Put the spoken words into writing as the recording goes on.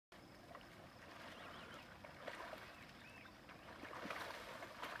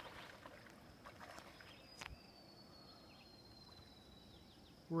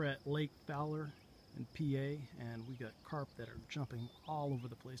We're at Lake Faylor in PA, and we got carp that are jumping all over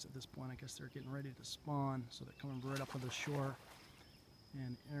the place at this point. I guess they're getting ready to spawn, so they're coming right up to the shore.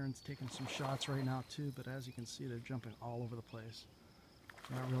 And Aaron's taking some shots right now too, but as you can see, they're jumping all over the place.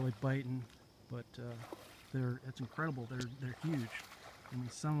 They're not really biting, but it's incredible. They're huge. I mean,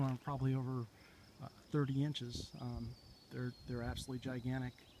 some of them are probably over 30 inches. They're absolutely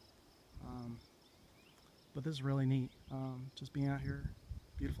gigantic. But this is really neat. Just being out here,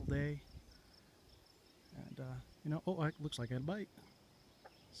 beautiful day, and you know, oh, it looks like I had a bite.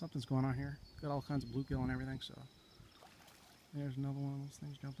 Something's going on here. Got all kinds of bluegill and everything. So there's another one of those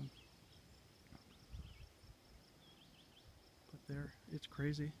things jumping. But it's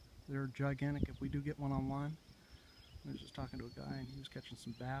crazy. They're gigantic. If we do get one online, I was just talking to a guy and he was catching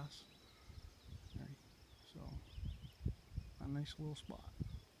some bass. So a nice little spot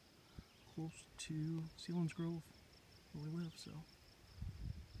close to Sealands Grove where we live. So